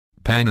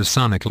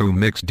Panasonic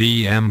Lumix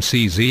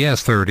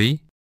DMC-ZS30.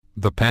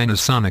 The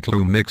Panasonic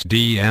Lumix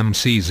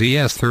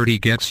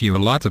DMC-ZS30 gets you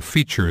lots of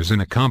features in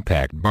a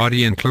compact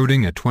body,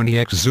 including a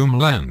 20x zoom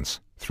lens,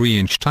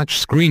 3-inch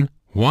touchscreen,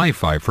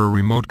 Wi-Fi for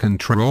remote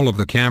control of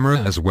the camera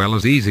as well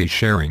as easy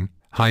sharing,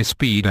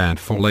 high-speed and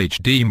full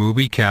HD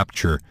movie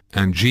capture,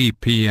 and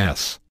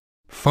GPS.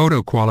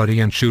 Photo quality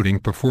and shooting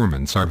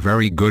performance are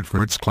very good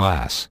for its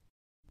class.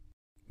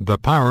 The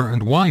power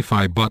and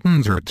Wi-Fi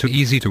buttons are too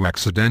easy to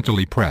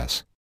accidentally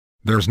press.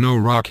 There's no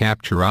RAW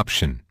capture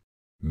option.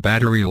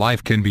 Battery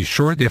life can be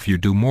short if you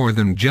do more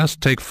than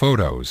just take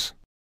photos.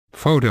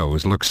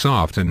 Photos look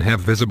soft and have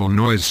visible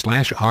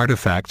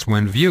noise/artifacts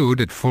when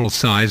viewed at full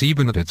size,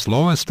 even at its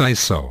lowest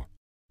ISO.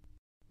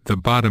 The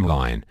bottom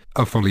line,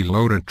 a fully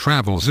loaded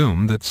travel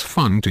zoom that's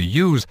fun to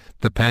use.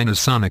 The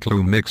Panasonic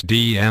Lumix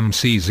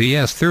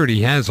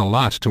DMC-ZS30 has a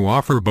lot to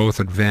offer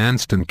both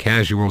advanced and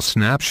casual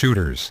snap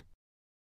shooters.